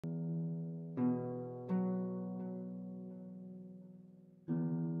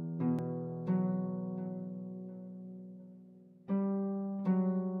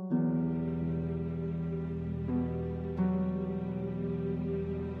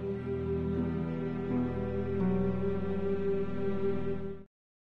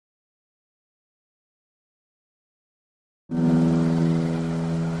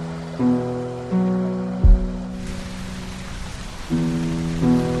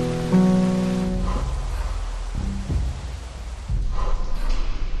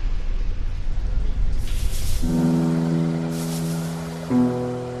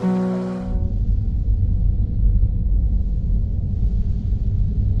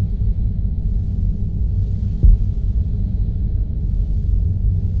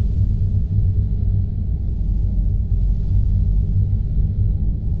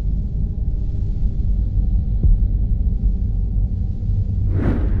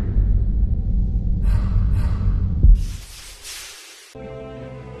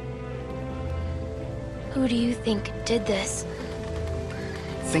Who do you think did this?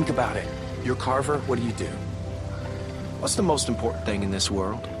 Think about it. You're Carver, what do you do? What's the most important thing in this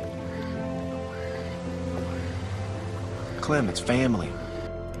world? Clem, it's family.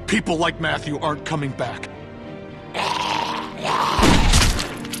 People like Matthew aren't coming back.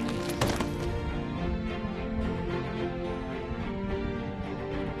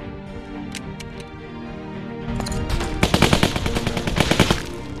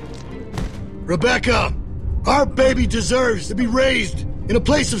 Rebecca! Our baby deserves to be raised in a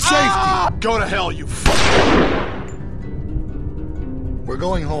place of safety! Go to hell, you fuck! We're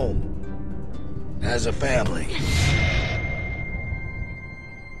going home. As a family.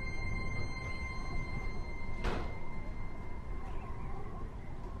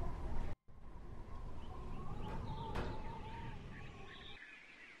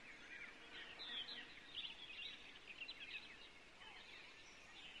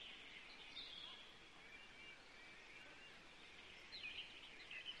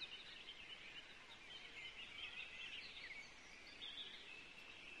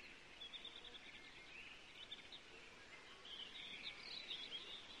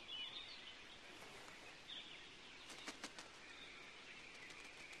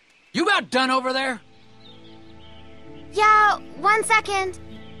 You about done over there? Yeah, 1 second.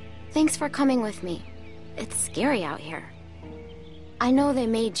 Thanks for coming with me. It's scary out here. I know they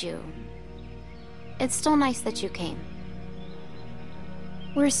made you. It's still nice that you came.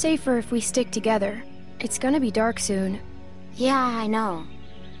 We're safer if we stick together. It's gonna be dark soon. Yeah, I know.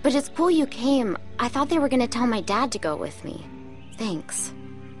 But it's cool you came. I thought they were gonna tell my dad to go with me. Thanks.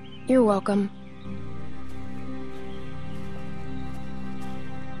 You're welcome.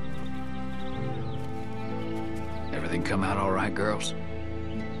 Everything come out all right, girls?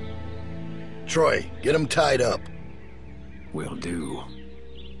 Troy, get them tied up. Will do.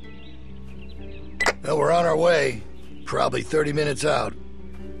 Well, we're on our way. Probably 30 minutes out.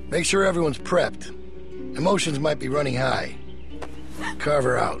 Make sure everyone's prepped. Emotions might be running high.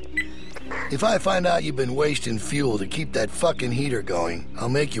 Carver out. If I find out you've been wasting fuel to keep that fucking heater going, I'll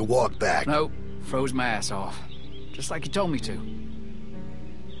make you walk back. Nope. Froze my ass off. Just like you told me to.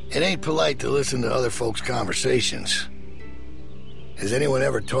 It ain't polite to listen to other folks' conversations. Has anyone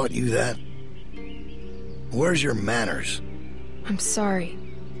ever taught you that? Where's your manners? I'm sorry.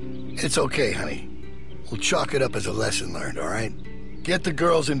 It's okay, honey. We'll chalk it up as a lesson learned, all right? Get the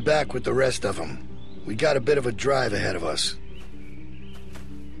girls in back with the rest of them. We got a bit of a drive ahead of us.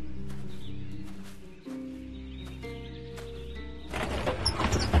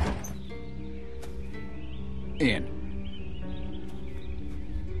 In.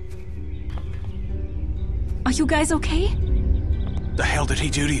 Are you guys okay? The hell did he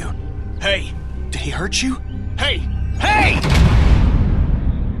do to you? Hey, did he hurt you? Hey! Hey!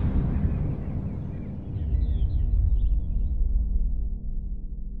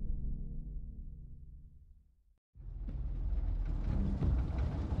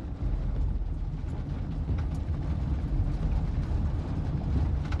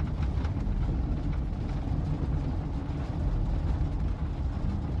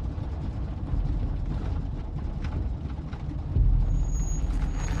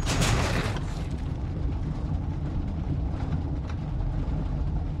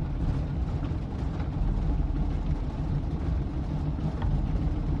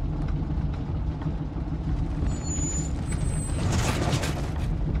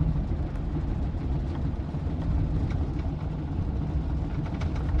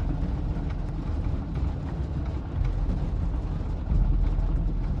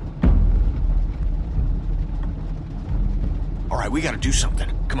 We gotta do something.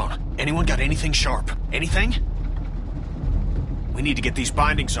 Come on. Anyone got anything sharp? Anything? We need to get these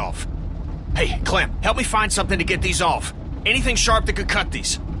bindings off. Hey, Clem, help me find something to get these off. Anything sharp that could cut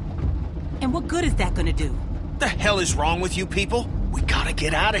these. And what good is that gonna do? The hell is wrong with you people? We gotta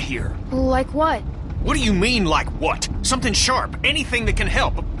get out of here. Like what? What do you mean, like what? Something sharp. Anything that can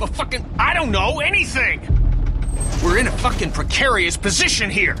help. A fucking... I don't know, anything! We're in a fucking precarious position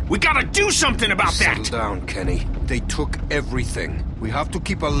here. We gotta do something about that! Settle down, Kenny. They took everything. We have to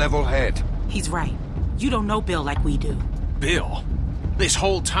keep a level head. He's right. You don't know Bill like we do. Bill? This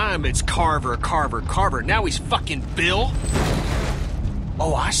whole time it's Carver, Carver, Carver. Now he's fucking Bill?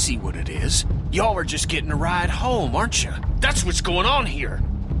 Oh, I see what it is. Y'all are just getting a ride home, aren't you? That's what's going on here.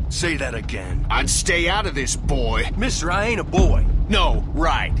 Say that again. I'd stay out of this, boy. Mister, I ain't a boy. No,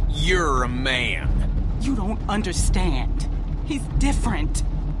 right. You're a man. You don't understand. He's different.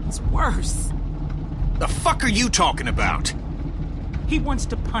 It's worse. The fuck are you talking about? He wants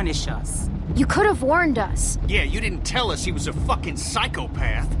to punish us. You could have warned us. Yeah, you didn't tell us he was a fucking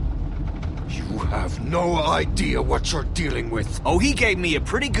psychopath. You have no idea what you're dealing with. Oh, he gave me a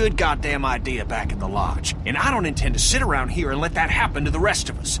pretty good goddamn idea back at the lodge. And I don't intend to sit around here and let that happen to the rest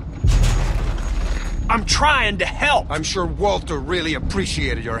of us. I'm trying to help. I'm sure Walter really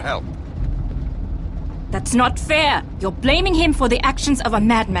appreciated your help. That's not fair. You're blaming him for the actions of a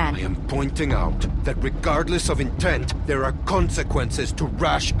madman. I am pointing out that regardless of intent, there are consequences to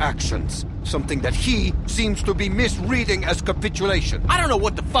rash actions. Something that he seems to be misreading as capitulation. I don't know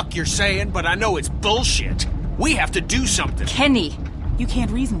what the fuck you're saying, but I know it's bullshit. We have to do something. Kenny. You can't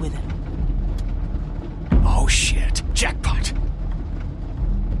reason with him. Oh shit. Jackpot.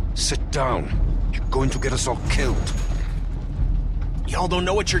 Sit down. You're going to get us all killed. Y'all don't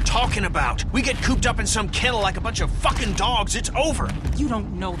know what you're talking about. We get cooped up in some kennel like a bunch of fucking dogs, it's over. You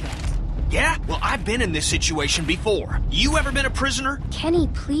don't know that. Yeah? Well, I've been in this situation before. You ever been a prisoner? Kenny,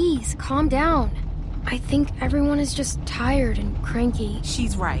 please, calm down. I think everyone is just tired and cranky.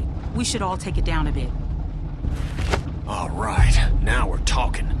 She's right. We should all take it down a bit. All right, now we're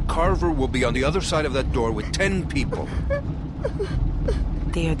talking. Carver will be on the other side of that door with 10 people.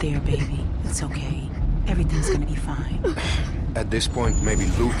 There, baby. It's okay. Everything's gonna be fine. At this point, maybe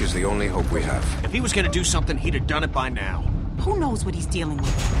Luke is the only hope we have. If he was gonna do something, he'd have done it by now. Who knows what he's dealing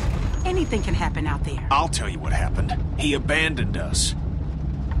with? Anything can happen out there. I'll tell you what happened. He abandoned us.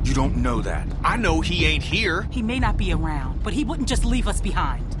 You don't know that. I know he ain't here. He may not be around, but he wouldn't just leave us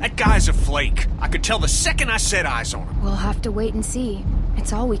behind. That guy's a flake. I could tell the second I set eyes on him. We'll have to wait and see.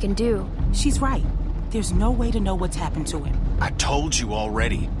 It's all we can do. She's right. There's no way to know what's happened to him. I told you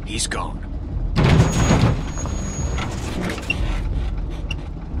already. He's gone.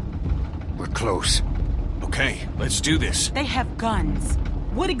 We're close. Okay, let's do this. They have guns.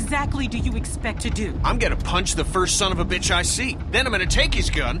 What exactly do you expect to do? I'm gonna punch the first son of a bitch I see. Then I'm gonna take his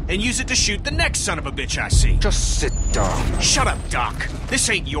gun and use it to shoot the next son of a bitch I see. Just sit down. Shut up, Doc. This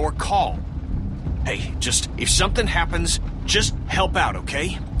ain't your call. Hey, if something happens, just help out,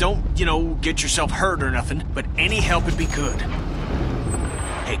 okay? Don't, get yourself hurt or nothing, but any help would be good.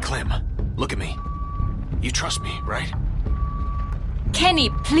 Hey, Clem, look at me. You trust me, right? Kenny,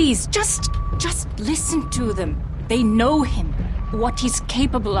 please, just listen to them. They know him, what he's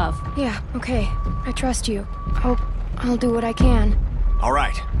capable of. Yeah, okay. I trust you. I'll do what I can. All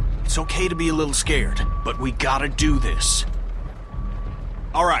right. It's okay to be a little scared, but we gotta do this.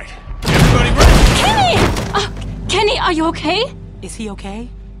 All right. Everybody ready? Kenny! Kenny, are you okay? Is he okay?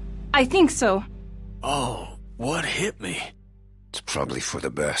 I think so. Oh, what hit me? It's probably for the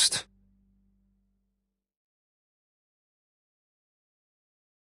best.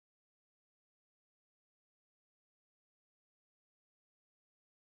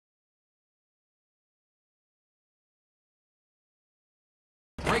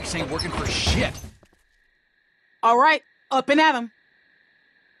 Brakes ain't working for shit. All right, up and at him.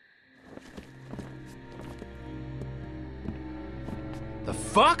 The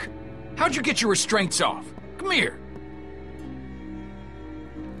fuck? How'd you get your restraints off? Come here.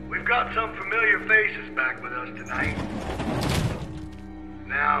 We've got some familiar faces back with us tonight.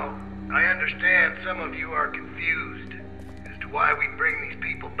 Now, I understand some of you are confused as to why we bring these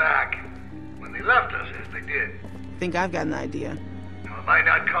people back when they left us as they did. Think I've got an idea. Now, it might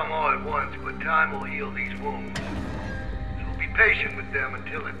not come all at once, but time will heal these wounds. So be patient with them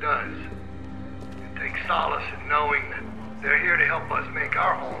until it does. And take solace in knowing that they're here to help us make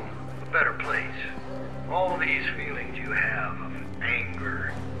our home a better place. All these feelings you have of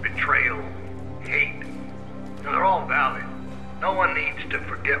anger, betrayal, hate, they're all valid. No one needs to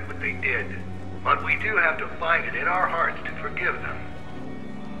forget what they did. But we do have to find it in our hearts to forgive them.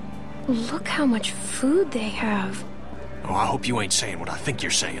 Look how much food they have. Oh, I hope you ain't saying what I think you're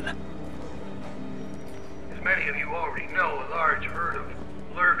saying. As many of you already know, a large herd of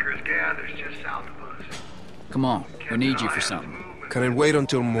lurkers gathers just south of us. Come on, we need you for something. Can it wait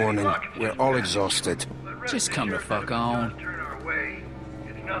until morning? We're all exhausted. Just come the fuck on.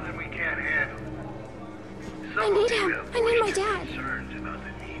 It's nothing we can't handle. I need him. I need my dad.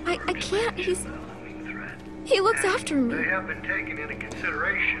 I can't. He looks after me. They have been taken into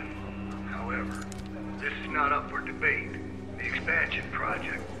consideration. However, this is not up for debate. The expansion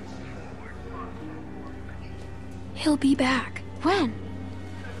project forward. He'll be back. When?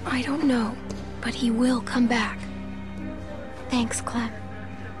 I don't know, but he will come back. Thanks, Clem.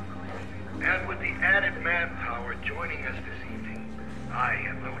 And with the added manpower joining us this evening, I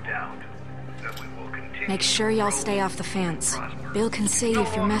have no doubt that we will continue. Make sure y'all stay off the fence. Bill can see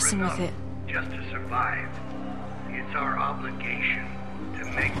if you're messing with it. Just to survive. It's our obligation to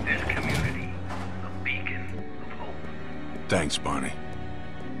make this community a beacon of hope. Thanks, Barney.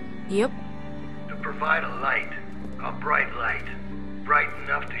 Yep. To provide a light, a bright light, bright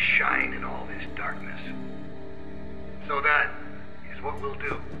enough to shine in all this darkness. So that is what we'll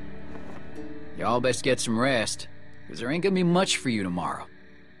do. Y'all best get some rest, because there ain't gonna be much for you tomorrow.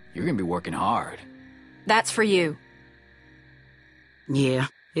 You're gonna be working hard. That's for you. Yeah,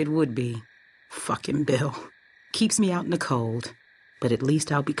 it would be. Fucking Bill. Keeps me out in the cold, but at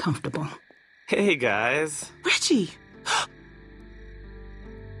least I'll be comfortable. Hey, guys. Reggie!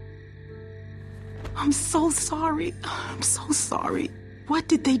 I'm so sorry. I'm so sorry. What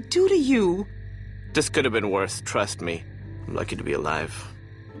did they do to you? This could have been worse, trust me. I'm lucky to be alive.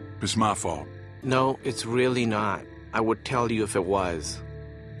 It's my fault. No, it's really not. I would tell you if it was.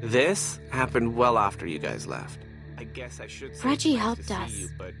 This happened well after you guys left. I guess I should say Reggie it's nice helped to see us you,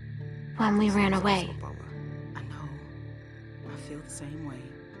 but when we ran away. also a bummer. I know. I feel the same way.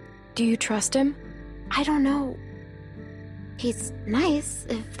 Do you trust him? I don't know. He's nice,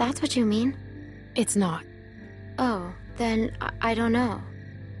 if that's what you mean. It's not. Oh, then I don't know.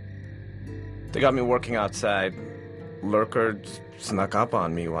 They got me working outside. Lurkers snuck up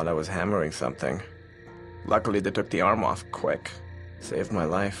on me while I was hammering something. Luckily, they took the arm off quick. Saved my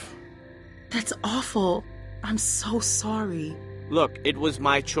life. That's awful. I'm so sorry. Look, it was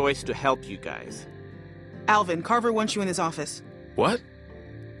my choice to help you guys. Alvin, Carver wants you in his office. What?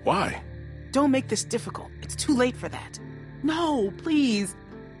 Why? Don't make this difficult. It's too late for that. No, please.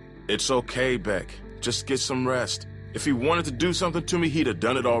 It's okay, Beck. Just get some rest. If he wanted to do something to me, he'd have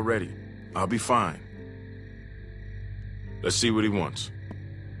done it already. I'll be fine. Let's see what he wants.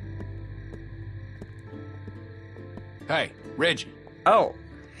 Hey, Reggie. Oh,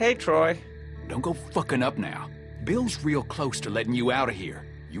 hey, Troy. Don't go fucking up now. Bill's real close to letting you out of here.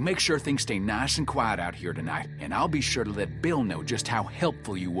 You make sure things stay nice and quiet out here tonight, and I'll be sure to let Bill know just how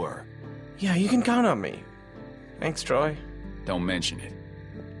helpful you were. Yeah, you can count on me. Thanks, Troy. Don't mention it.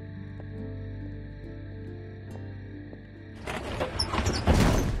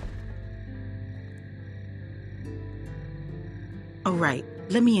 All right,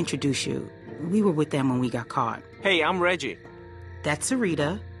 let me introduce you. We were with them when we got caught. Hey, I'm Reggie. That's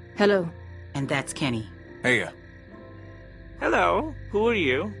Sarita. Hello. And that's Kenny. Hey, Hello, who are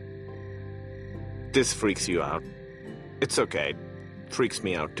you? This freaks you out. It's okay. Freaks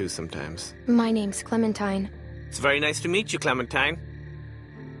me out too sometimes. My name's Clementine. It's very nice to meet you, Clementine.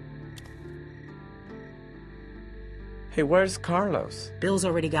 Hey, where's Carlos? Bill's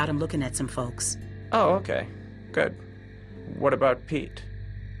already got him looking at some folks. Oh, okay. Good. What about Pete?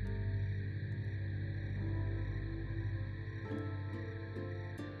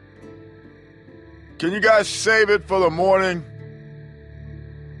 can you guys save it for the morning?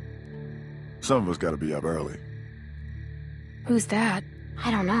 Some of us gotta be up early. Who's that? I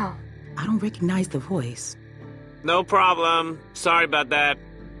don't know. I don't recognize the voice. No problem. Sorry about that.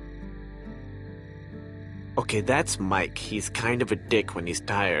 Okay, that's Mike. He's kind of a dick when he's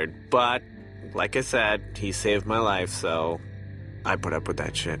tired, but like I said, he saved my life, so I put up with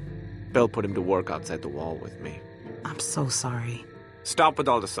that shit. Bill put him to work outside the wall with me. I'm so sorry. Stop with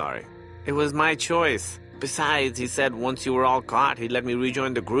all the sorry. It was my choice. Besides, he said once you were all caught, he'd let me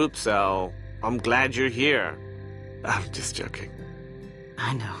rejoin the group, so I'm glad you're here. I'm just joking.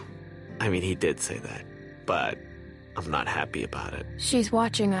 I know. I mean, he did say that, but I'm not happy about it. She's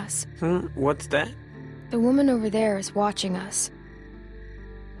watching us. What's that? The woman over there is watching us.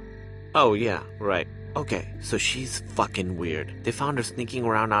 Oh, yeah, right. Okay, so she's fucking weird. They found her sneaking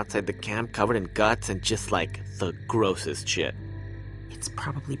around outside the camp covered in guts and just like the grossest shit. It's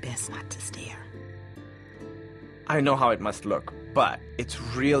probably best not to stare. I know how it must look, but it's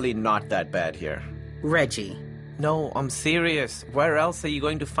really not that bad here. Reggie. No, I'm serious. Where else are you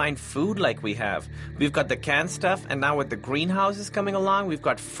going to find food like we have? We've got the canned stuff, and now with the greenhouses coming along, we've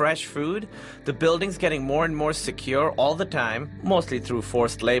got fresh food. The building's getting more and more secure all the time, mostly through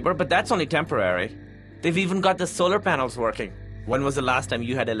forced labor, but that's only temporary. They've even got the solar panels working. When was the last time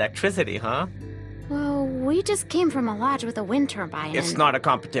you had electricity, huh? Well, we just came from a lodge with a wind turbine. It's not a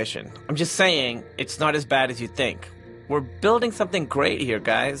competition. I'm just saying, it's not as bad as you think. We're building something great here,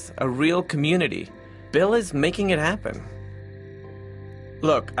 guys. A real community. Bill is making it happen.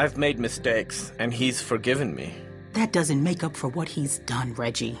 Look, I've made mistakes, and he's forgiven me. That doesn't make up for what he's done,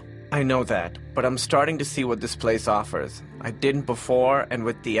 Reggie. I know that, but I'm starting to see what this place offers. I didn't before, and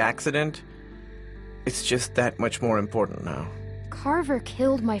with the accident, it's just that much more important now. Carver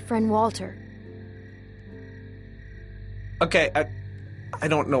killed my friend Walter. Okay, I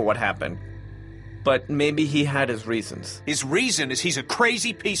don't know what happened, but maybe he had his reasons. His reason is he's a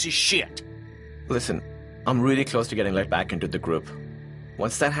crazy piece of shit. Listen, I'm really close to getting let back into the group.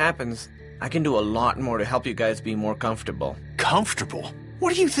 Once that happens, I can do a lot more to help you guys be more comfortable. Comfortable?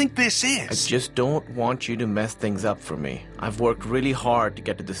 What do you think this I is? just don't want you to mess things up for me. I've worked really hard to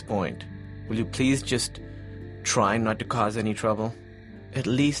get to this point. Will you please just try not to cause any trouble? At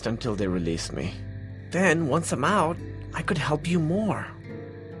least until they release me. Then, once I'm out, I could help you more.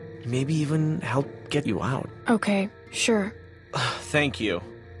 Maybe even help get you out. Okay, sure. Thank you.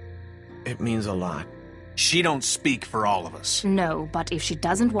 It means a lot. She don't speak for all of us. No, but if she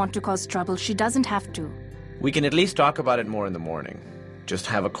doesn't want to cause trouble, she doesn't have to. We can at least talk about it more in the morning. Just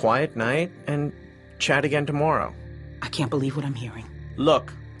have a quiet night and chat again tomorrow. I can't believe what I'm hearing.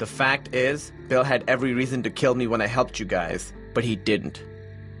 Look, the fact is, Bill had every reason to kill me when I helped you guys, but he didn't.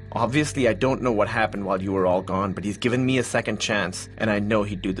 Obviously, I don't know what happened while you were all gone, but he's given me a second chance, and I know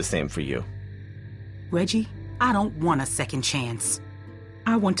he'd do the same for you. Reggie, I don't want a second chance.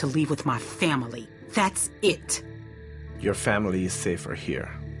 I want to leave with my family. That's it. Your family is safer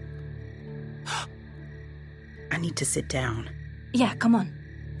here. I need to sit down. Yeah, come on.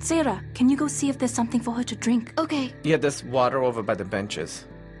 Sarah, can you go see if there's something for her to drink? Okay. Yeah, there's water over by the benches.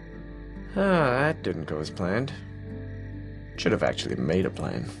 That didn't go as planned. Should have actually made a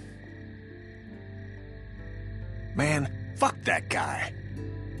plan. Man, fuck that guy.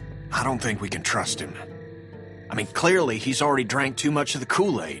 I don't think we can trust him. I mean, clearly he's already drank too much of the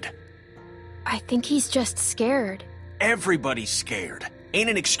Kool-Aid. I think he's just scared. Everybody's scared. Ain't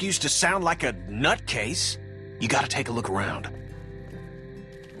an excuse to sound like a nutcase. You gotta take a look around.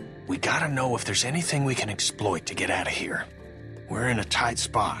 We gotta know if there's anything we can exploit to get out of here. We're in a tight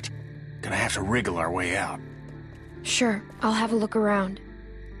spot. Gonna have to wriggle our way out. Sure, I'll have a look around.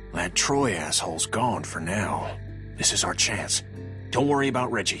 That Troy asshole's gone for now. This is our chance. Don't worry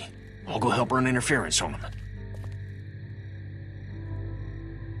about Reggie. I'll go help run interference on him.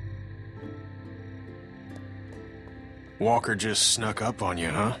 Walker just snuck up on you,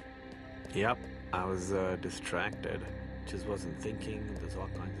 huh? Yep, I was distracted. Just wasn't thinking. There's all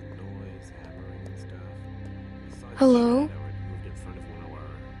kinds of noise, hammering and stuff. Hello?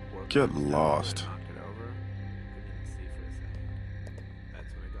 Get lost.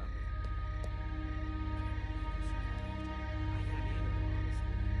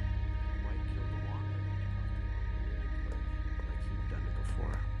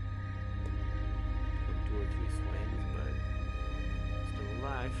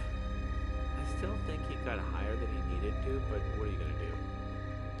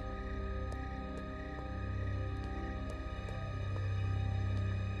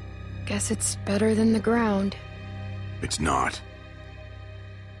 Guess it's better than the ground. It's not.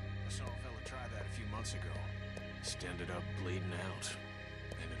 I saw a fella try that a few months ago. Just ended up bleeding out.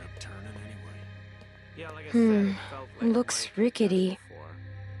 Ended up turning anyway. Yeah, like I said, it felt like Looks rickety.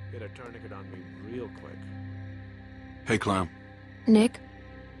 Get a tourniquet on me real quick. Hey, Clown. Nick?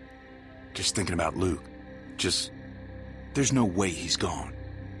 Just thinking about Luke. There's no way he's gone.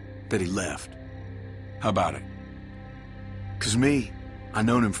 That he left. How about it? 'Cause me, I've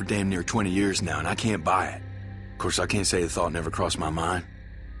known him for damn near 20 years now, and I can't buy it. Of course, I can't say the thought never crossed my mind.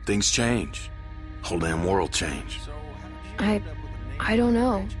 Things change. Whole damn world changed. I don't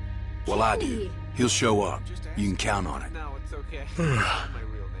know. Well, I do. He'll show up. You can count on it. No, it's okay.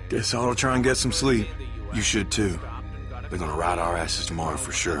 Guess I'll try and get some sleep. You should too. They're gonna ride our asses tomorrow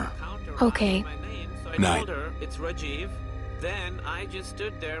for sure. Okay. Night. It's Rajiv. Then I just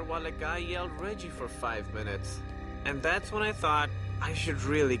stood there while a guy yelled Reggie for 5 minutes. And that's when I thought I should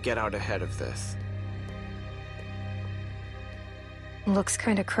really get out ahead of this. Looks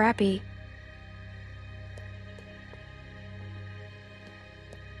kinda crappy.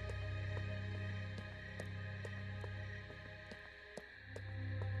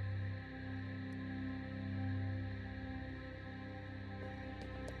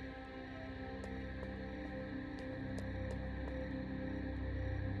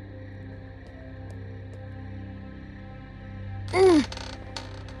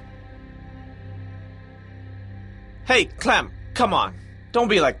 Hey, Clem, come on. Don't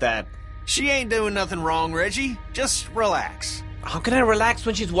be like that. She ain't doing nothing wrong, Reggie. Just relax. How can I relax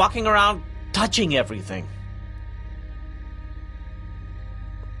when she's walking around touching everything?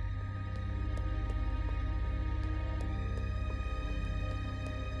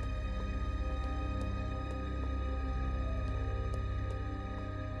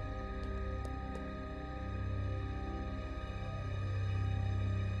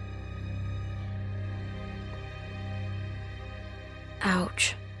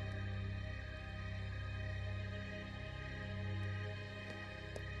 Ouch.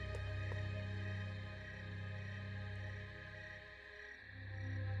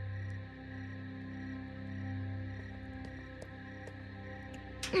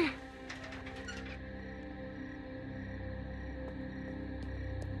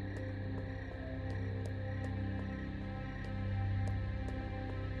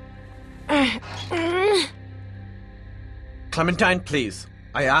 Clementine, please.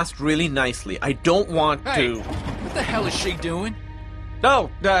 I asked really nicely. I don't want to... What the hell is she doing? No,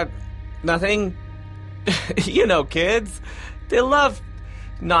 nothing. You know, kids. They love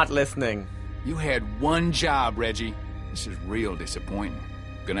not listening. You had one job, Reggie. This is real disappointing.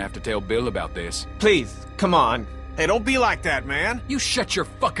 Gonna have to tell Bill about this. Please, come on. Hey, don't be like that, man. You shut your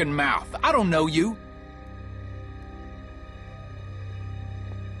fucking mouth. I don't know you.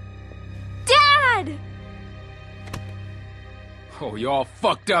 Dad! Oh, you all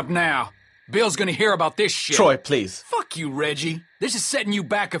fucked up now. Bill's gonna hear about this shit. Troy, please. Fuck you, Reggie. This is setting you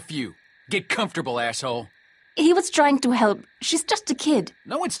back a few. Get comfortable, asshole. He was trying to help. She's just a kid.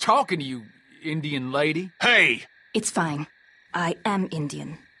 No one's talking to you, Indian lady. Hey! It's fine. I am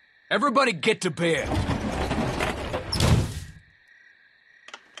Indian. Everybody get to bed.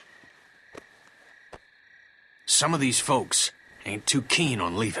 Some of these folks ain't too keen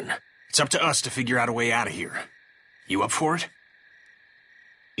on leaving. It's up to us to figure out a way out of here. You up for it?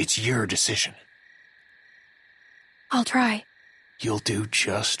 It's your decision. I'll try. You'll do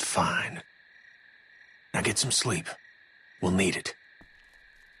just fine. Now get some sleep. We'll need it.